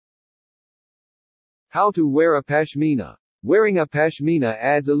How to wear a pashmina. Wearing a pashmina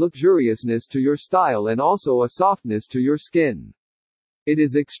adds a luxuriousness to your style and also a softness to your skin. It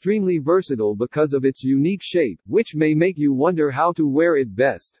is extremely versatile because of its unique shape, which may make you wonder how to wear it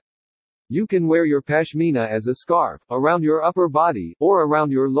best. You can wear your pashmina as a scarf, around your upper body, or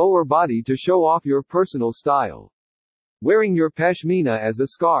around your lower body to show off your personal style. Wearing your pashmina as a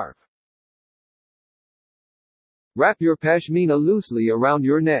scarf. Wrap your pashmina loosely around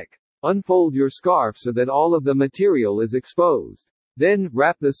your neck. Unfold your scarf so that all of the material is exposed. Then,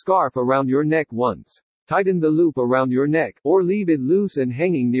 wrap the scarf around your neck once. Tighten the loop around your neck, or leave it loose and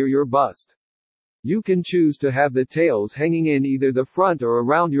hanging near your bust. You can choose to have the tails hanging in either the front or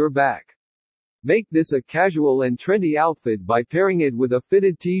around your back. Make this a casual and trendy outfit by pairing it with a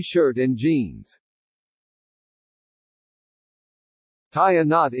fitted t-shirt and jeans. Tie a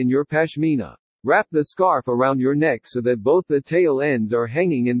knot in your pashmina. Wrap the scarf around your neck so that both the tail ends are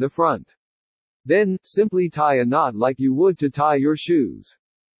hanging in the front. Then, simply tie a knot like you would to tie your shoes.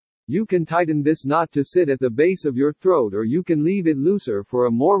 You can tighten this knot to sit at the base of your throat, or you can leave it looser for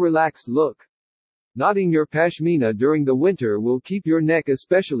a more relaxed look. Knotting your pashmina during the winter will keep your neck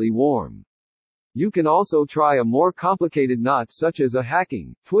especially warm. You can also try a more complicated knot such as a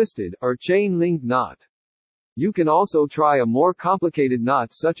hacking, twisted, or chain link knot. You can also try a more complicated knot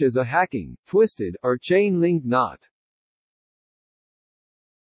such as a hacking, twisted, or chain link knot.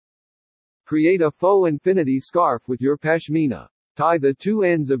 Create a faux-infinity scarf with your pashmina. Tie the two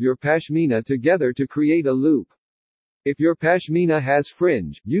ends of your pashmina together to create a loop. If your pashmina has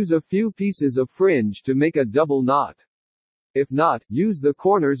fringe, use a few pieces of fringe to make a double knot. If not, use the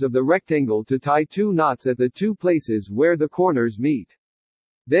corners of the rectangle to tie two knots at the two places where the corners meet.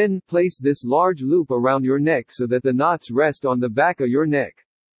 Then, place this large loop around your neck so that the knots rest on the back of your neck.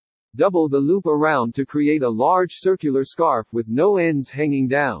 Double the loop around to create a large circular scarf with no ends hanging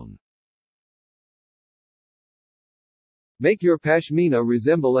down. Make your pashmina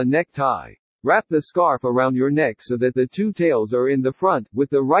resemble a necktie. Wrap the scarf around your neck so that the two tails are in the front,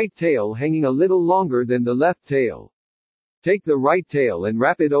 with the right tail hanging a little longer than the left tail. Take the right tail and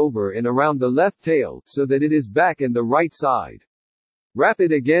wrap it over and around the left tail, so that it is back and the right side. Wrap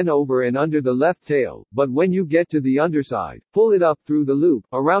it again over and under the left tail, but when you get to the underside, pull it up through the loop,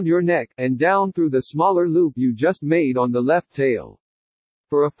 around your neck, and down through the smaller loop you just made on the left tail.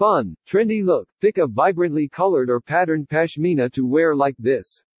 For a fun, trendy look, pick a vibrantly colored or patterned pashmina to wear like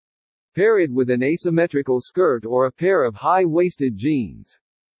this. Pair it with an asymmetrical skirt or a pair of high-waisted jeans.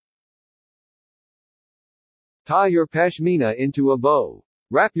 Tie your pashmina into a bow.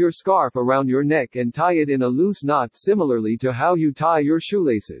 Wrap your scarf around your neck and tie it in a loose knot similarly to how you tie your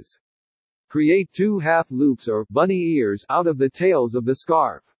shoelaces. Create two half loops or bunny ears out of the tails of the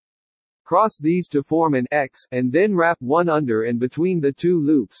scarf. Cross these to form an X, and then wrap one under and between the two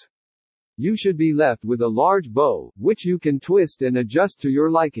loops. You should be left with a large bow, which you can twist and adjust to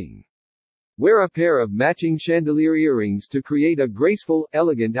your liking. Wear a pair of matching chandelier earrings to create a graceful,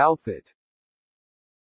 elegant outfit.